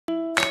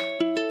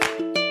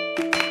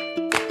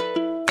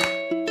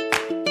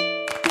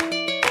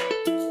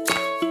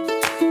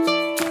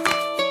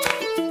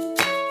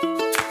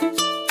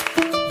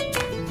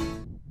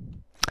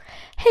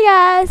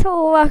guys,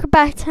 welcome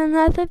back to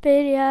another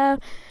video.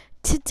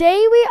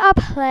 Today we are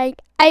playing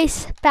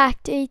Ice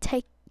Factory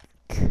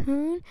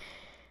Tycoon,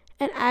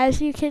 and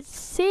as you can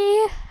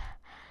see,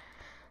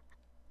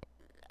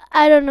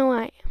 I don't know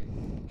why,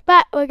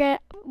 but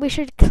we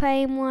should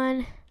claim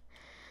one.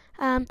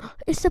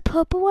 Is the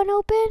purple one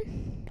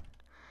open?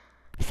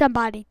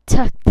 Somebody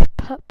took the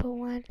purple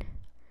one.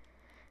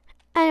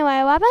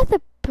 Anyway, what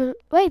about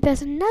wait,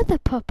 there's another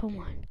purple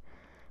one.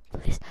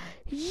 Please.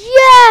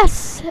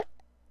 Yes!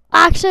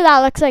 Actually,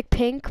 that looks like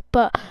pink,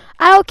 but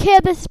I don't care.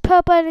 This is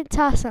purple and it's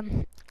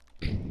awesome.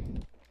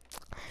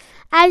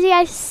 As you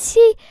guys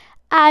see,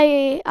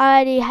 I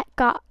already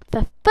got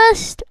the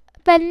first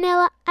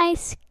vanilla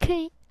ice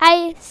cream.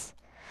 I'm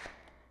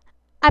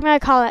gonna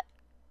call it.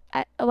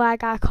 I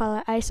gotta call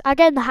it ice. I'll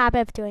get in the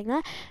habit of doing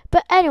that.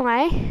 But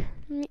anyway,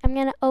 I'm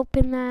gonna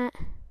open that.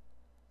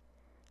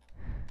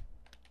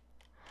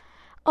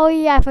 Oh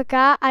yeah, I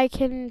forgot. I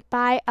can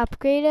buy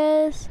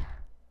upgraders.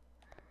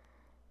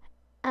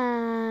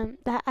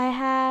 That I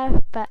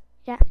have, but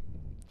yeah.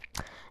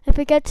 If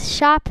we get to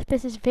shop,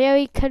 this is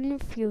very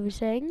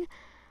confusing.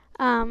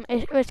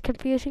 It was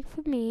confusing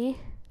for me.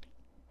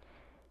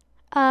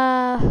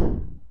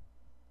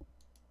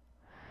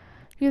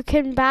 You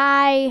can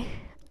buy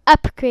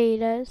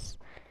upgraders.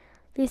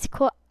 These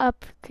cool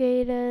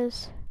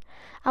upgraders.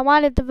 I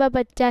wanted the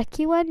rubber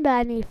ducky one, but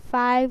I need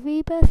 5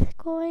 rebirth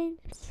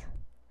coins.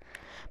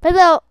 But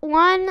the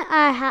one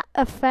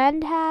a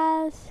friend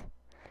has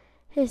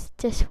is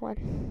this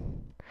one.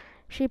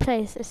 She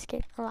plays this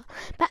game a lot.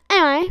 But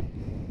anyway,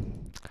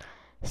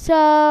 so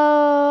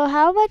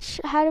how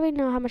do we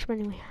know how much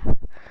money we have?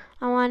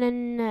 I want to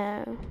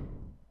know.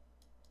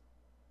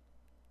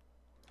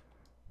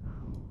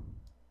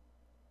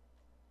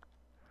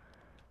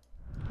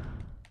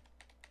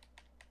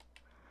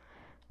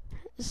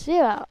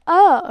 Zero.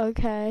 Oh,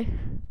 okay.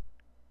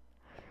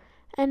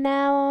 And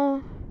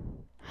now,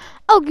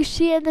 oh, you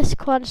see in this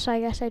corner, so I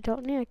guess I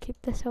don't need to keep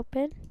this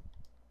open.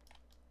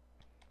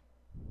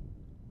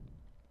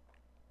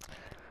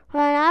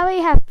 Well, now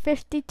we have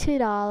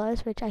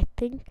 $52, which I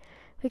think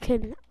we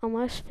can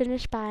almost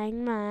finish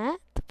buying that.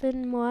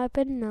 Then more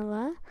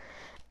vanilla.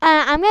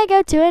 I'm gonna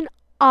go to an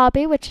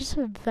obby, which is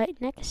right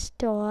next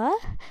door.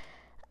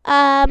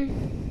 We're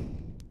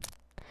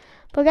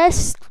gonna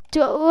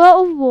do a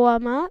little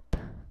warm up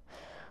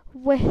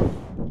with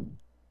an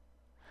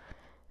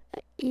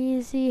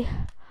easy.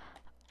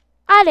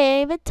 I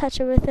didn't even touch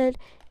it with it.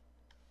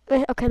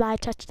 Okay, I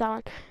touched that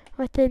one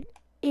with an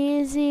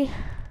easy.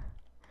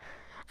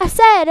 I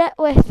said it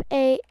with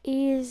a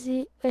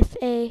easy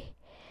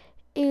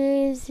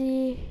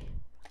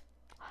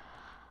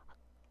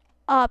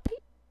obby.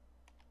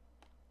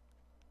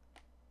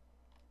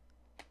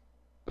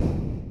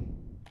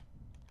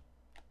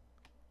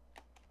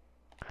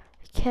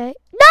 Okay.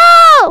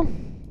 No!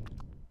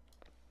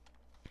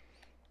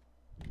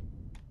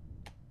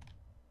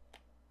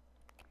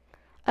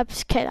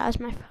 Oops, okay, that was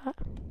my fault.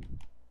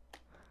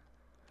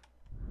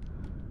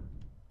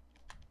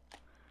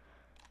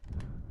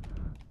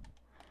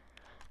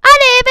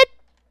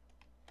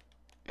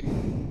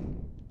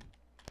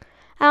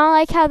 I don't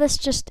like how this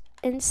just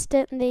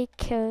instantly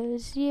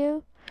kills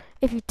you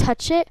if you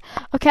touch it.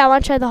 Okay, I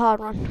want to try the hard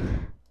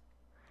one.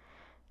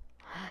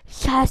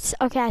 Yes.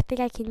 Okay, I think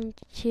I can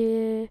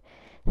do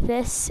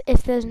this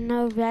if there's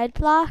no red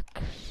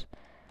blocks.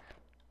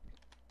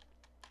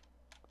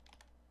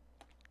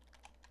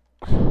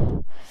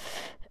 Oh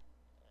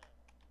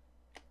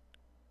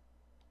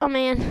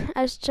man,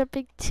 I was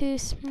jumping too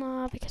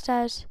small because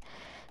I was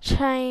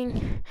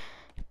trying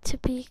to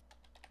be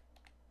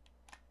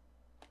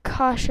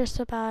cautious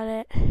about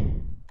it.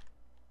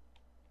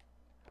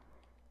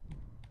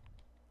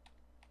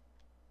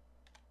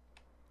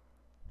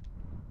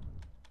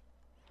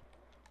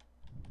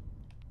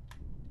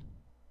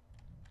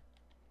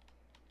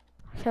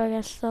 So we're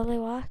gonna slowly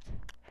walk.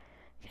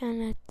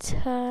 Gonna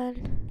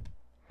turn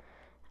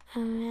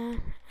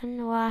around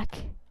and walk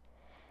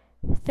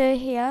through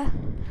here.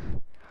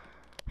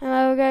 And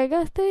then we're gonna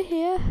go through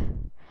here.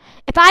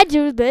 If I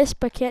do this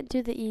but can't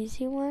do the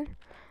easy one,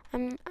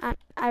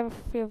 I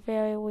feel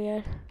very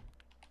weird.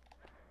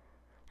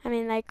 I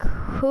mean, like,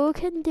 who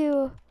can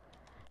do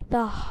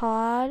the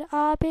hard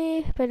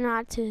obby but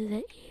not do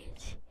the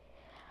easy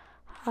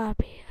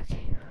obby?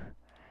 Okay.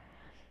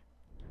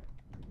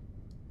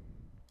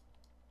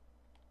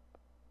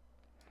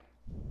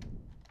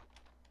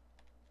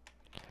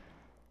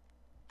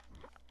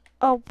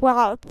 Oh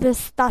wow,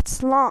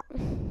 that's long.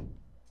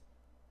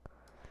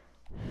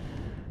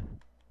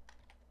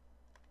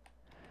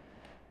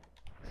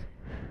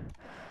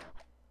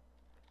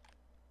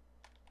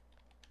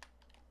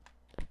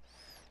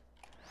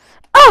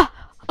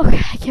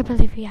 Okay, I can't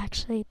believe we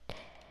actually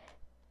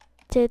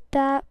did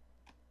that.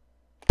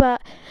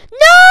 But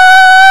no,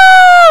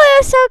 we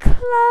were so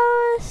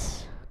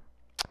close.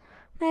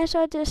 Might as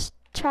well just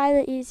try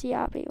the easy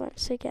obby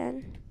once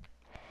again.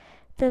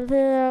 The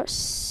little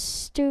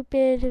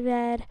stupid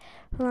red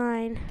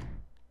line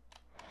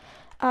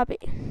obby.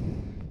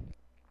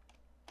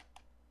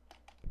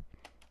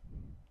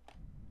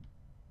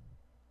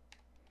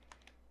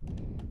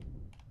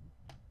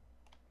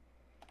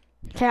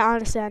 Okay,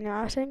 honestly, I knew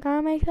I wasn't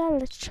gonna make that.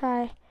 Let's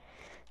try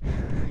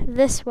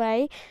this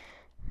way.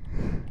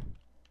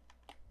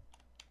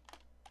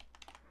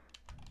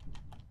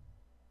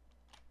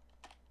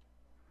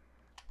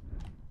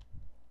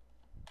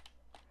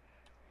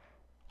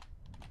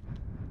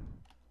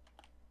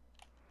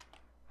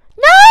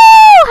 No!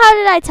 How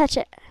did I touch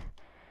it?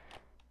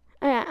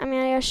 Oh yeah, I'm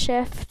gonna go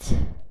shift.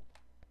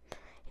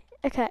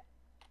 Okay.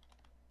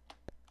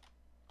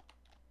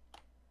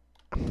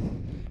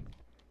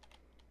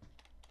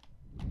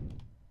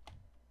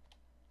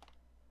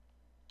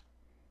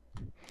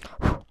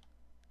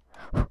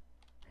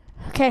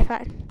 Okay,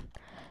 fine.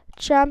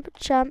 Jump,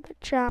 jump,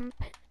 jump,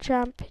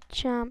 jump,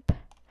 jump.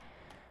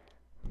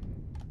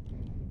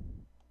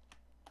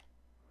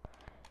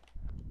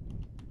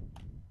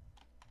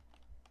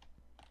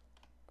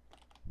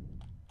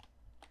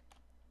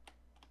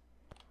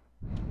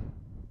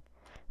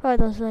 Oh,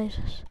 those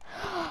lasers.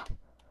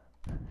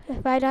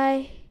 If I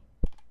die...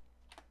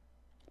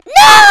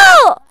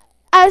 No!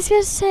 I was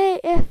gonna say,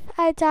 if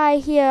I die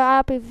here,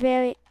 I'll be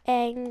very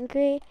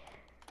angry.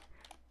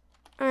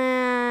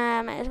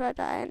 I might as well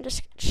die and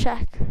just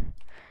check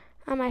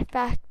on my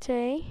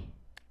factory.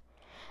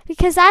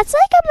 Because that's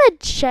like a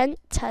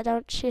magenta,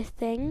 don't you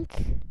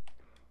think?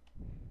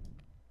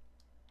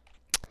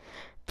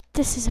 But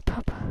this is a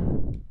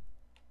purple.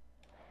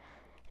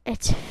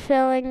 It's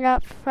filling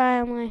up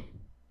finally.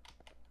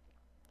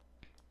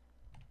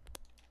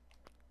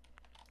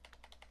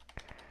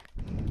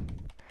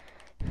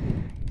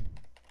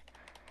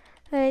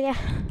 There we go.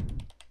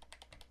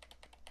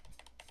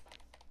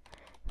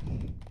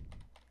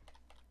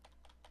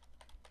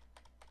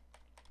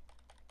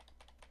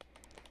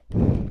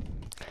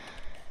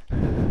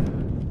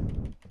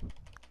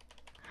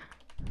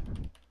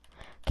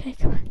 Okay,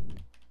 come on.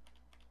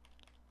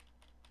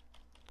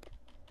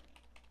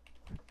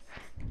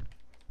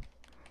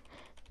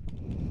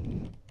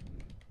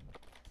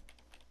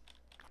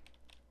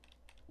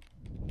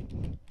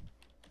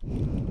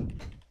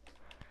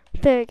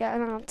 There we go.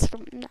 Now it's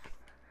no.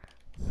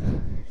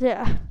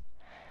 Yeah.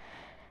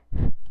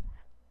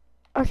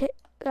 Okay,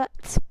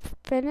 let's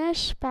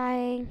finish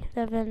buying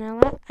the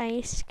vanilla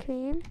ice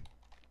cream.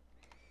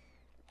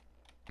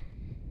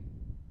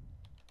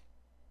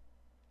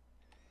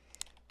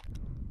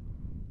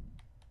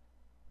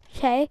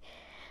 Okay,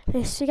 at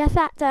least we got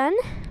that done.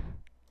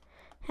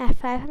 At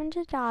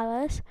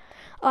 $500.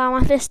 Oh, I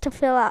want this to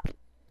fill up.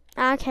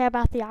 I don't care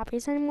about the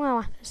obbies anymore. I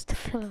want this to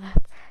fill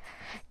up.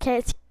 Okay,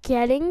 it's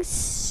getting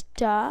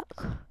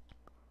stuck.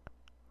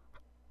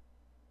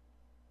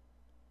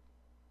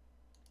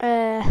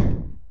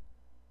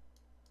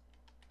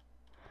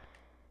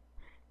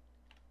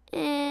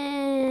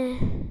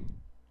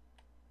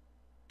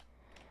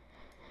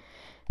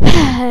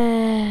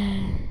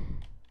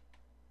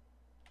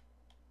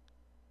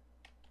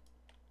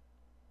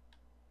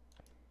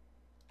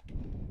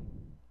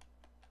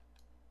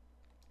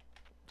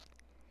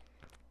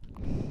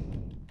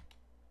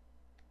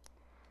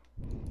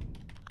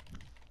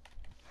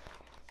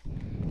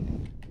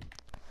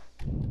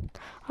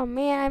 Oh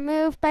man, I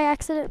moved by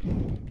accident.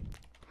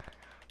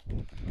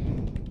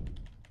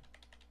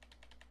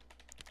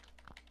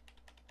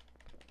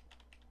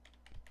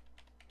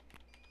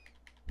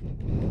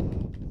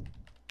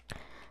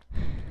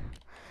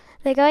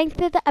 They're going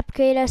through the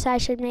upgrader, so I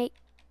should make...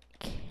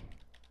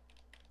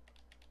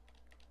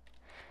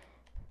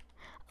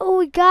 Oh,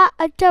 we got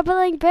a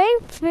doubling brain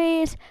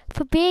freeze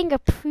for being a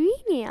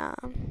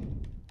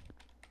premium.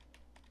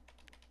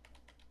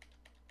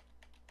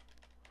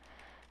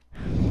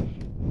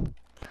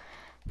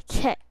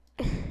 Okay.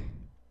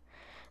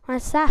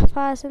 Once that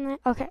falls in there...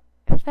 Okay,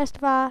 first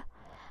of all,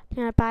 I'm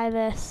gonna buy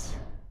this.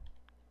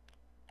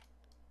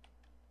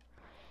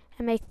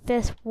 And make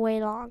this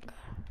way longer.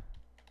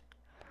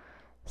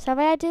 So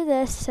when I do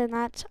this, and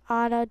that's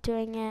auto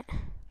doing it.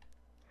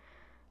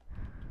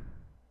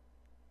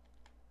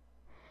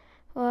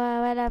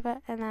 Or whatever,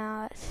 and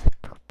now let's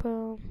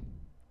boom.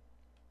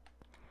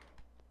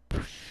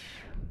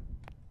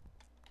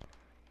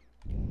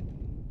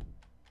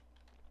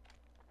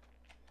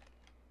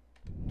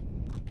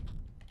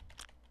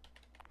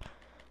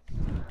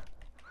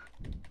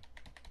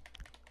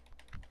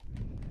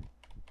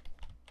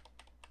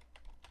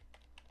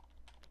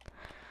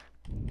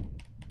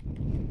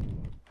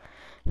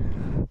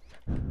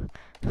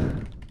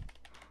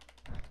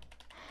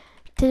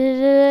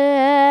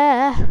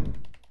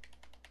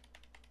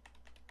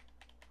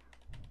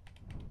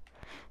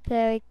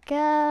 There we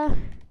go.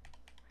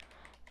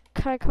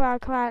 Come on, come on,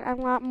 come on. I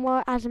want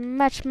more, as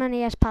much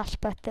money as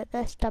possible to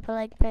this double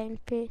egg brain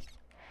piece.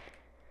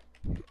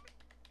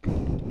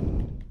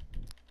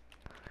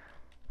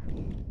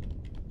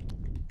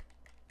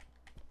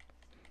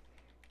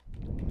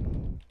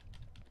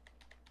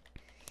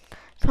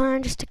 Come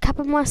on, just a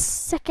couple more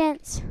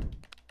seconds.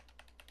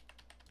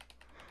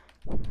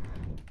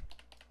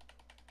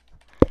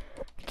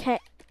 Okay,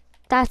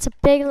 that's a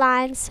big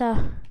line,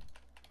 so...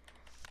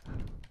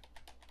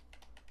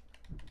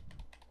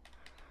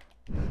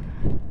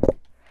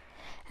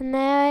 And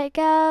there it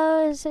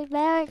goes, and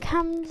there it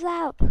comes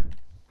out.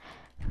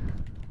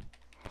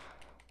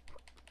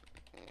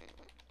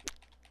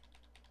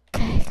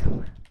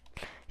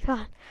 Come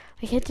on,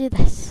 we can do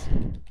this.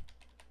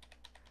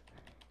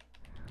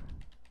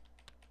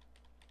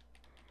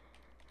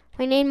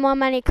 We need more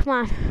money, come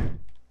on.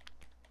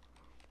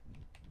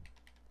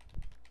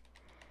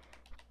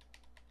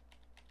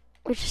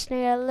 We just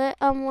need a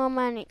little more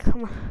money,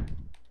 come on.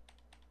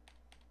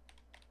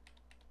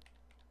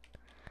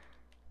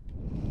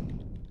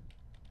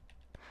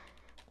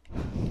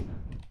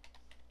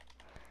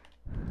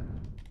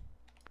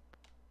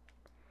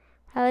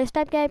 At least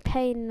I'm getting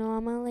paid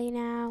normally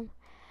now.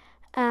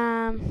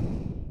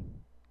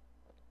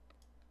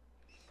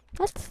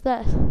 What's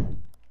this?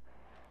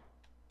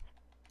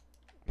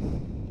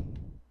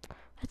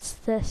 What's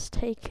this?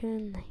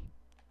 Tycoon.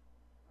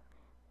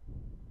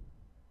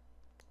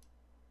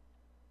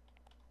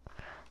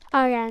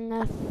 Oh yeah,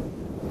 no.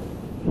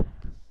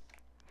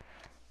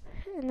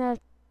 No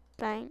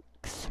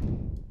thanks.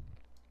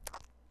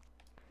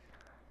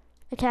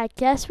 Okay, I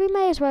guess we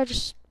may as well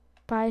just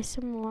buy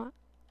some more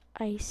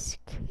ice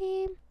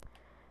cream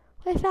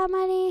with that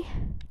money.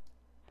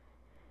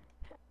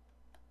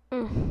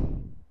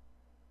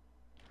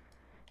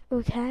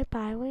 Oh, can I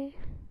buy one?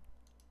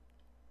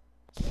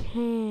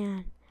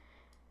 Can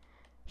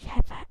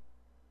I buy?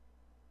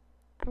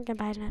 I'm gonna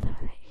buy another one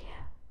right here.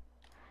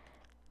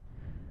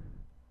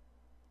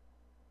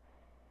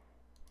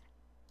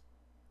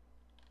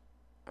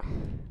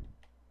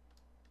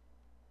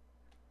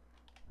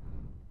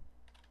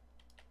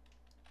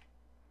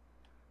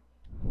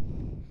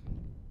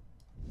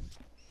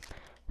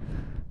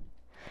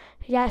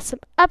 We got some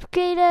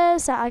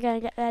upgraders that are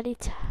gonna get ready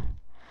to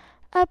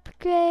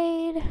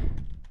upgrade.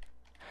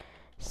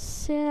 As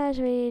soon as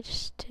we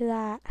just do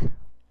that.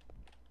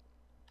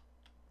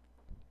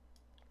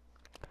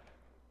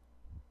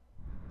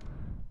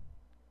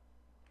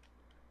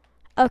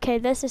 Okay,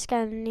 this is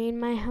gonna need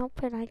my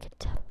help, and I can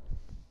tell.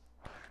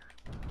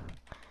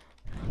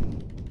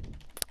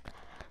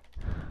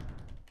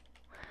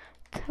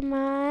 Come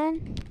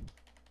on.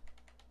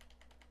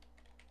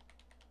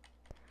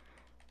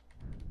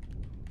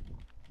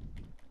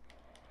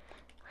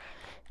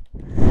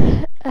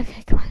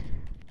 Okay, come on.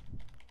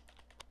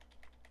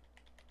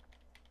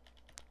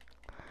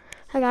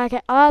 I gotta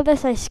get all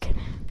this ice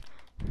cream.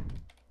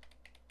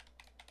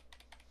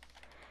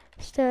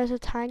 Still has a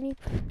tiny.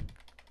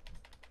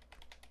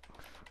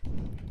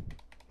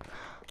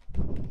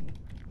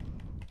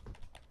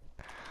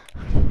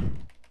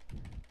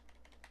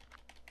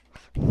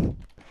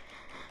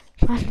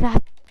 On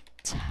that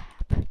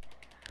tab.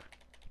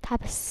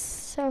 Tab is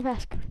so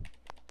fast.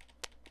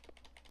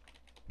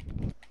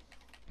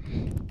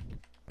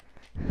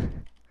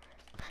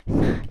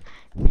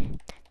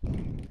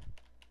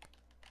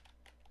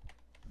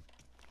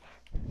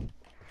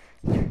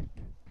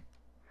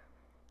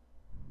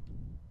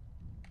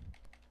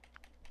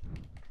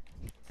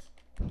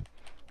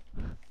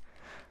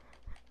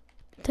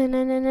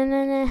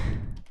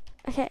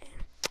 Okay,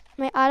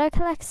 my auto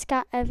collect's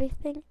got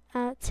everything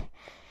out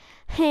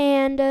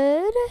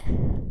handed.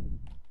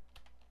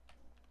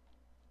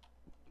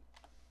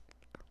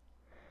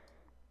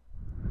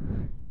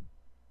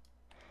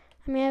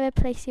 I'm gonna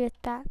replace you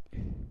with that.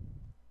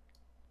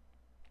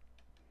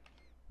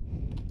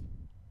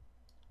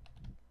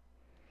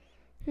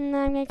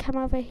 Now I'm gonna come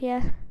over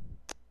here.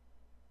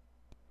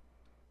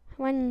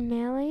 1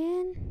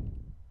 million.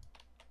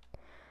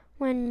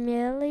 1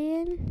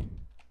 million.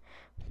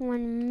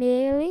 1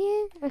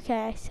 million.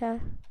 Okay, so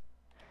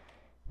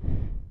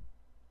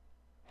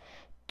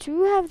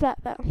do have that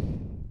though.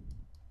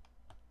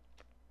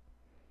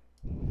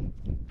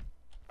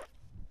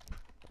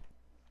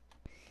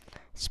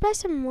 Let's buy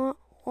some more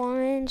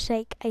orange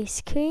like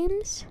ice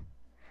creams.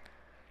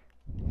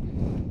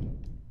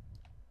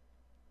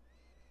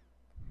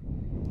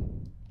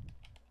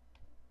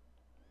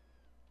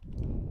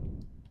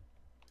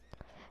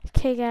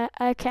 Okay,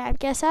 I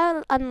guess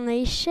I'll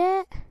unleash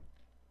it.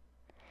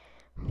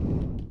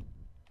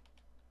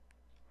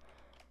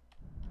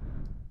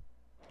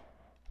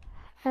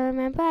 I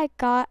remember I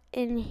got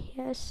in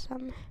here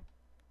somehow.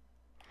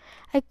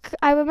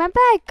 I remember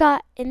I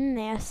got in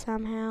there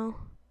somehow,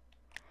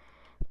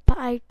 but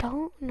I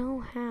don't know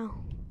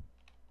how.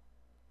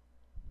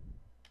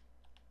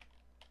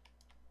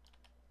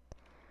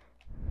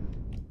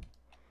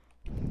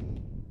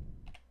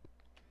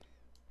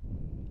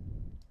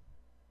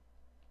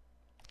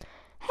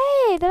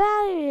 Hey, the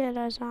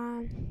validator's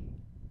on.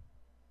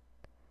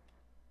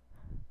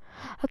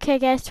 Okay,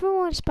 guys, we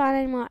won't spawn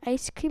any more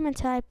ice cream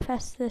until I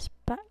press this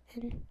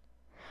button.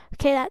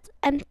 Okay, that's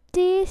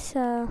empty,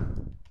 so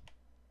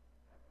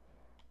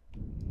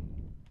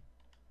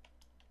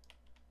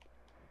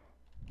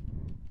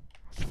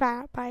let's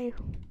find out by you.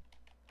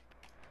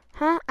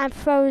 Huh? I'm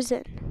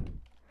frozen.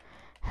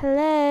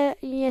 Hello?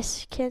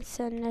 Yes,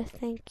 cancel. No,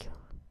 thank you.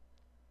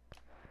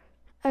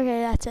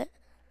 Okay, that's it.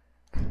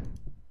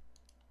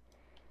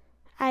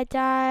 I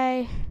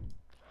die.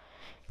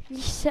 You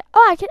said,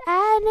 oh, I can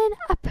add it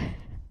up.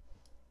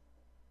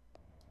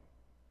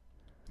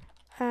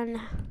 Oh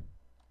no.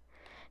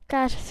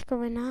 Gosh, what's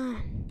going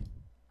on?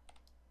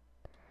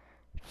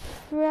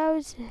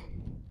 Frozen.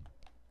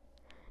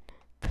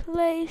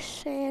 place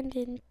sand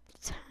in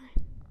time.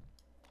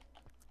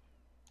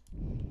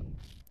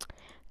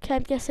 Okay,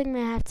 I'm guessing I'm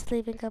gonna have to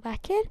leave and go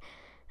back in.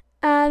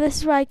 This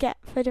is what I get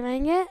for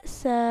doing it,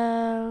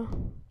 so.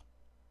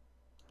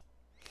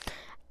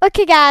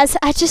 Okay guys,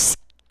 I just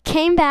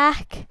came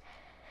back.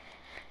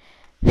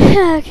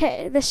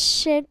 Okay, this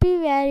should be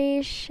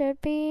ready,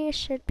 should be.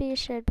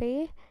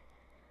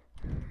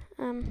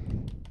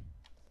 I'm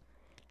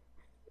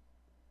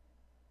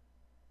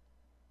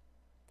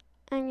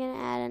gonna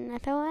add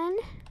another one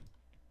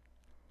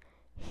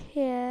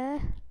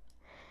here,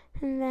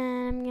 and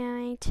then I'm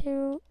going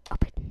to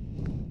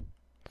open.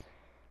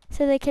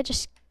 So they could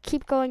just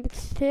keep going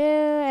through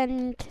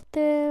and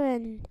through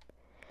and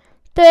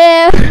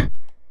through.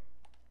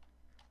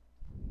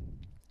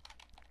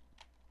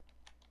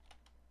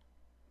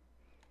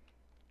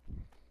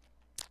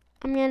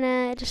 I'm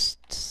gonna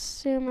just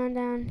zoom on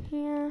down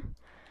here.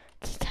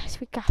 Okay guys,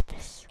 we got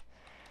this.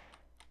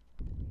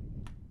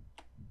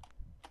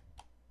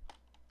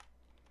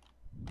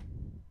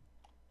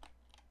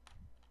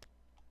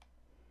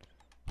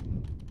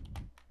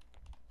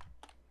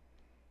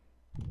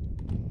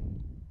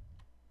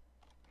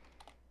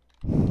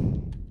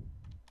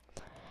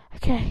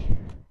 Okay,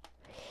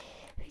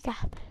 we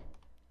got it.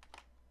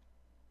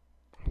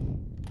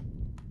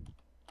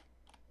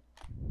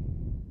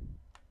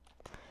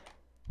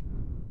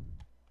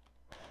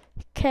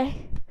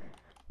 Okay.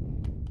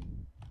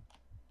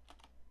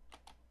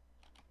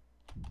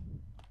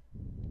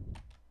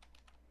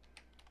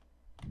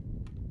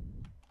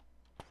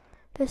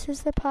 This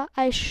is the part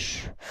we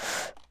did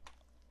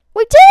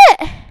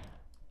it!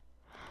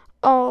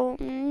 Oh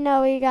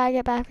no, we gotta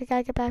get back.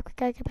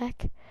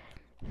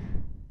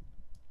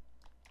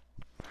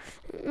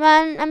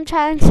 Run, I'm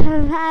trying to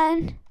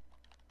run.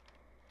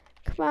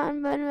 Come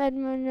on,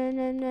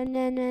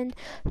 run.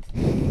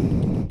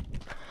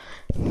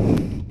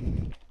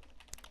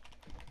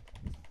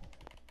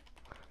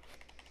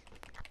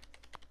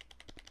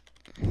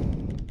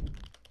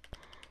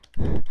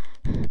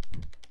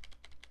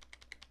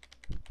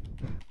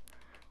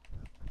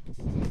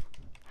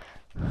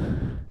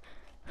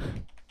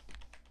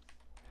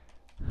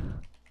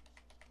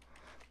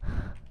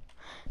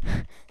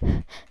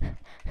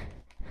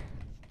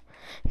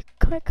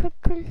 Quick.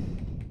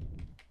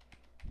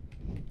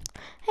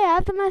 Hey, I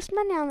have the most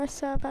money on this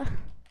server.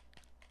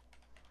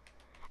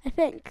 I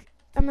think.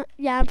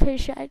 Yeah, I'm pretty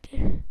sure I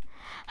do.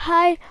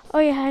 Hi. Oh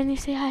yeah, I need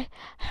to say hi.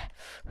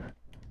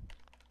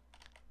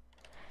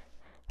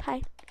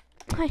 Hi.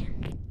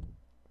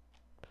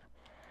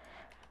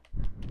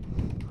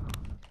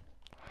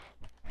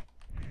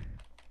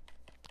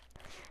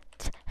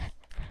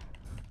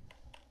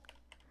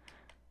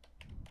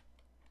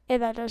 Hey,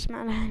 that doesn't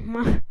matter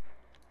anymore.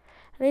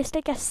 At least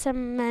I get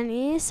some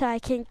money so I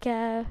can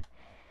go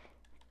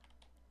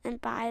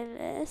and buy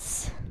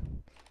this.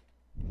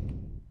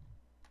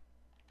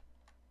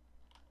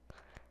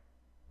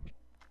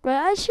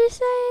 What was she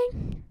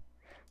saying?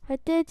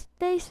 What did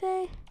they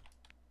say?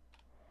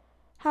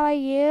 How are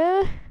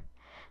you? I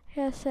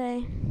gotta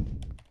say.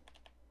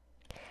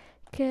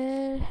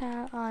 Good,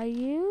 how are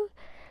you?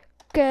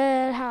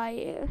 Good, how are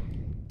you?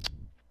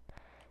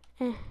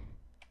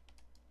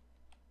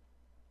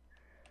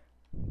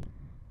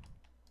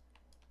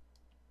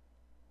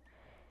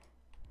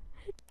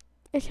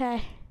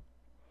 Okay.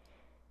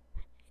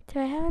 Do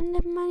I have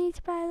enough money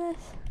to buy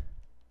this?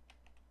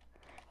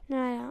 No,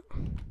 I don't.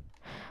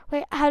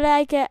 Wait, how do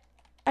I get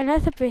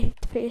another piece?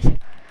 I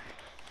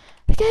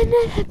get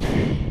another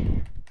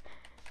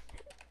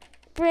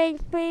bring,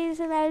 please,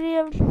 and I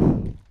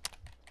need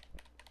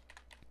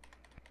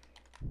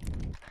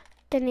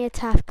give me a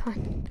tap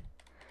con.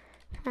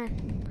 Come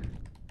on.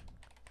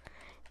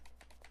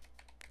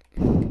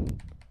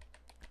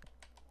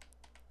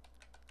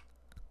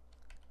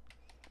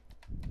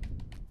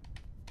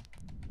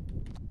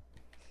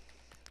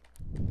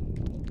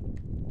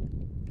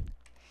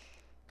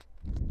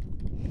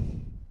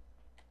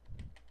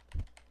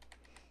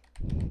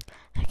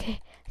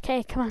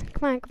 Okay, come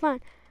on.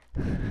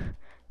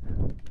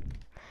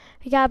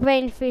 We got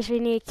brain freeze we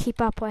need to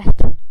keep up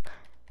with.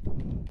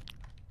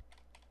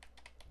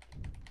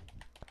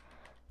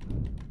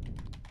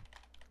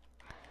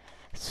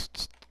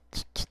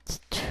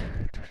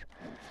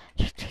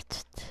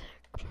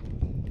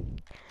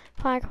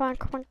 Come on.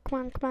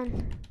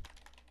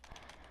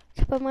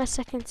 Couple more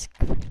seconds.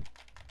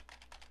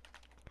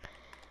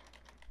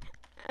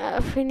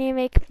 We need to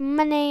make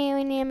money.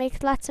 We need to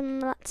make lots of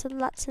money.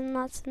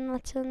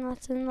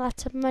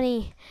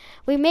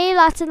 We made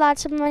lots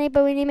of money,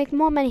 but we need to make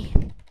more money.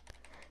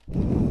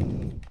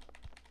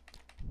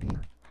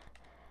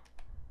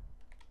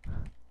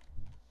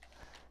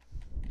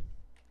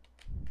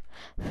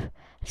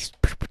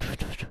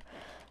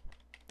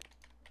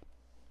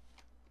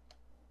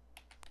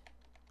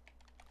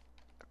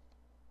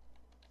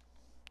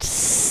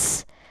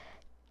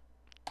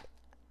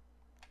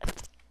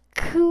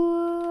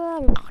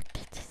 Cool.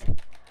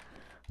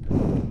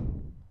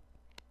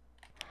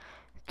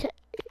 Okay,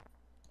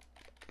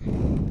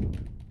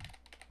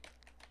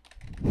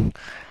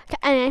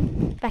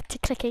 anyway, back to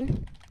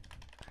clicking.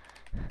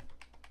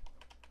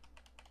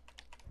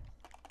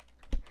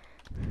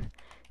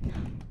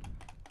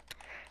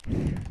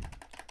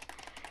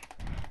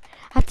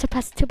 I have to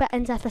press 2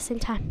 buttons at the same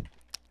time.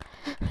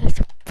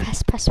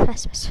 Press.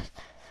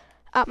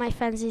 Oh, my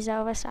frenzy's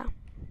over, so.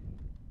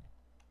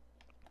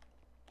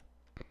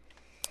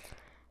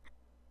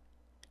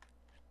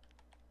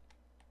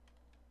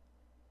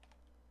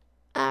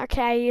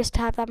 Okay, I used to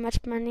have that much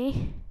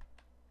money.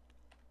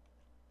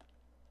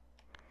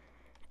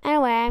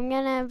 Anyway, I'm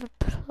gonna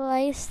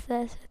replace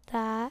this with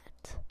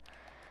that.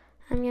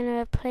 I'm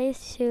gonna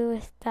replace you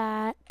with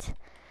that.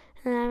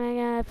 And I'm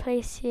gonna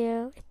replace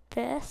you with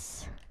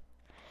this.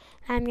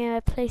 I'm gonna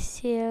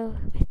replace you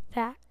with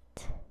that.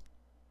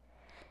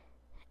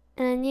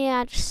 And then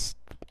yeah, just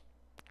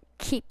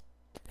keep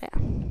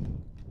there.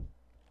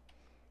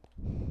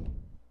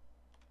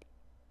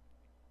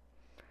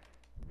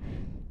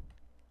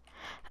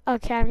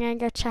 Okay, I'm gonna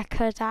go check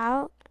hers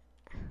out.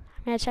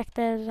 I'm gonna check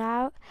those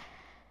out.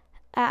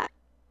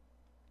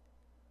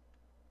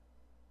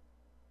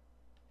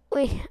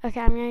 Wait, okay,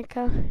 I'm gonna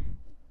go.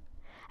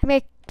 I'm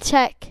gonna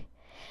check.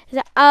 Is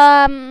it,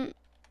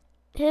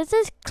 here's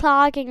this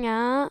clogging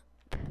up.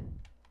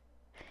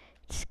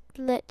 It's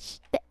glitched.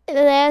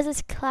 There's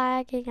this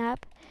clogging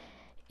up.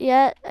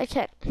 Yeah,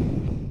 okay.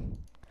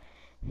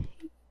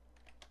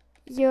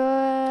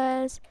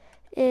 Yours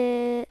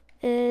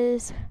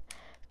is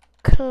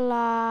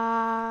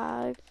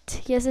clogged.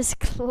 Yours is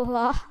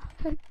clogged.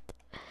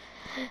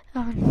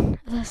 Oh, no,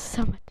 there's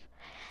so much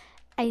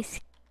ice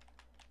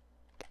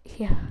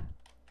here.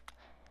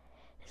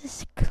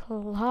 This is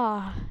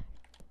clogged.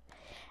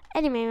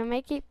 Anyway, we're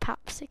making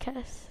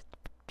popsicles.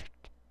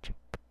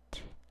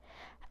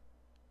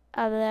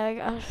 Oh, there we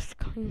go. It's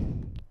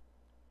going.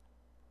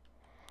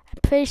 I'm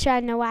pretty sure I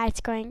know why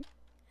it's going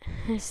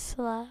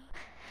slow.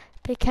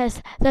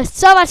 Because there's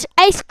so much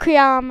ice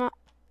cream on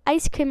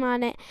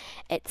it.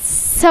 It's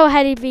so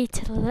heavy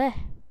to lift.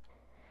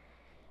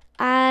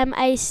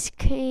 Ice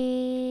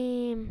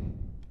cream.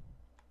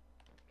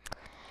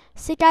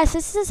 See, guys,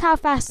 this is how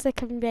fast the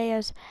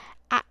conveyors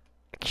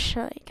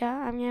actually go.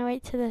 I'm gonna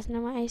wait till there's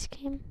no more ice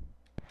cream.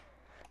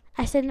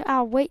 I said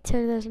I'll wait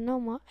till there's no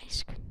more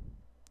ice cream.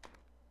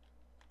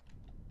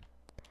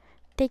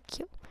 Thank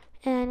you.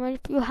 And when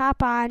you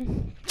hop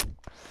on,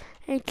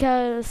 it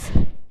goes.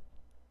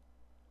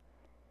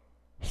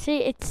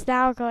 See, it's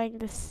now going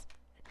this.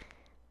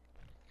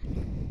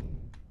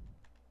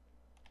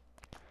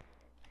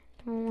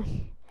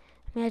 I'm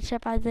gonna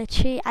jump out of the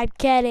tree. I'm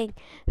getting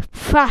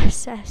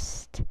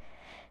processed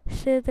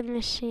through the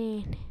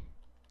machine.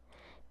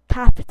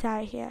 Pop it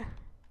out here.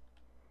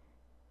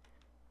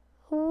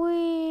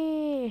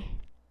 Whee!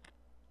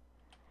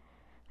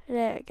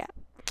 There we go.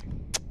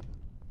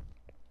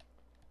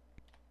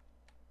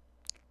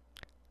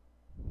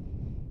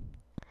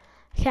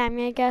 Okay, I'm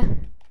gonna go.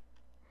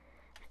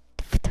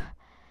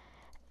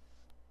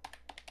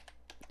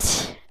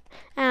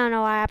 I don't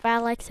know why, but I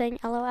like saying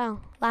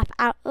LOL. Laugh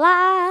out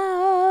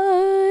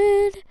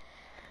loud.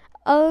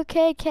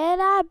 Okay,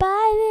 can I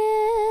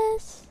buy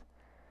this?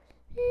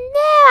 No,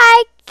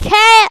 I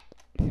can't.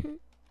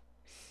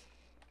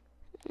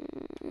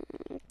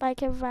 If I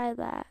can buy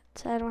that,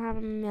 I don't have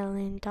 $1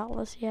 million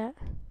yet.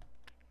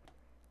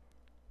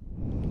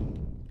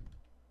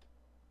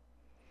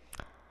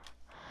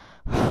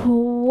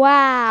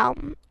 Wow.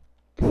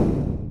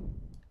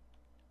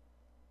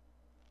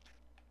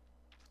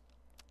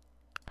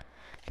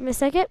 Give me a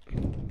second.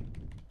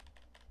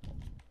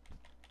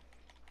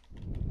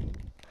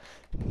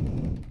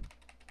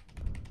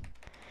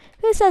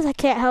 Who says I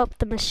can't help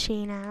the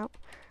machine out?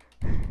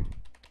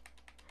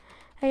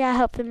 I gotta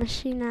help the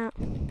machine out.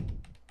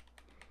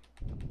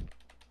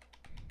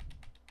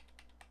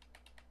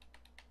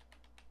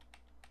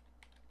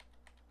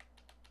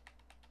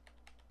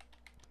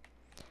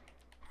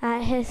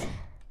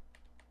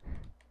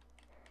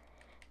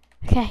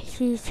 Okay,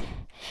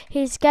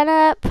 he's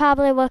gonna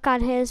probably work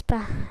on his,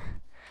 but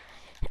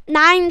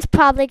Nine's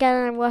probably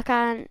gonna work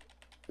on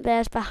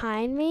theirs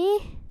behind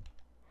me.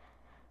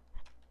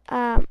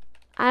 I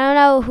don't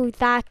know who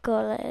that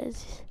girl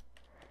is,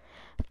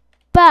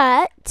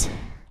 but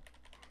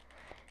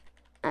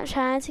I'm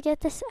trying to get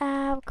this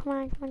out.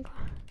 Come on.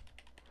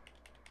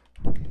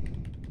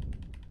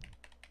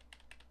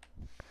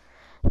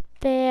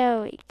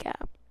 There we go.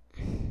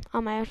 Oh,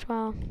 my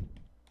well.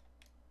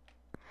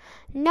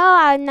 No,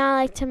 I would not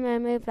like to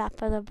remove that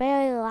for the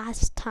very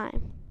last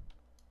time.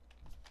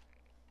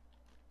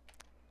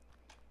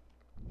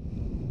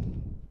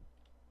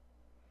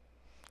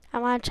 I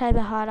want to try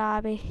the hot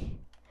obby.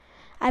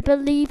 I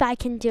believe I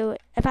can do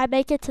it. If I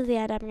make it to the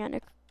end, I'm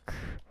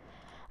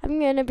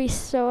gonna be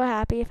so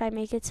happy if I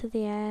make it to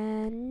the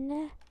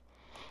end.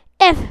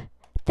 If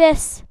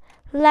this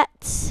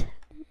lets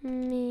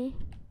me.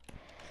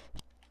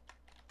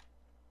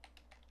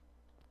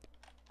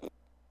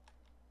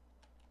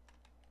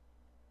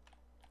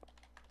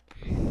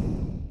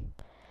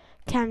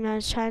 Okay, I'm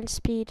gonna try and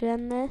speed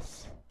run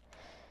this.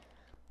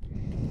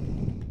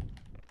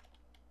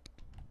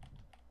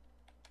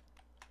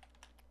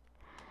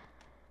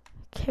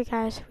 Okay,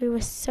 guys, we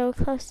were so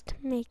close to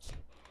making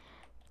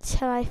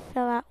till I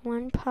fill out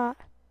one part.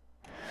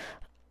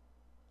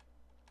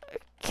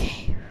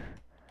 Okay.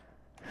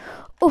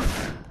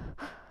 Oof.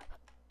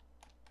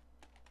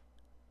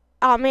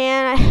 Oh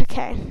man,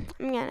 okay.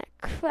 I'm gonna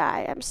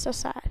cry. I'm so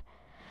sad.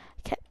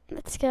 Okay,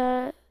 let's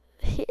go.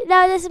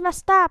 No, this is my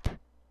stop.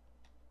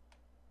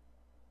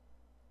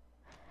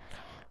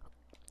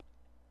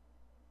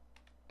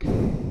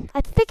 I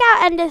think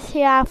I'll end this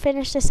here. I'll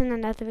finish this in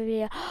another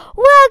video.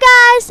 Well,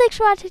 guys, thanks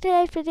for watching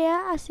today's video.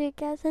 I'll see you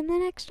guys in the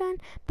next one.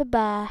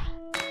 Bye-bye.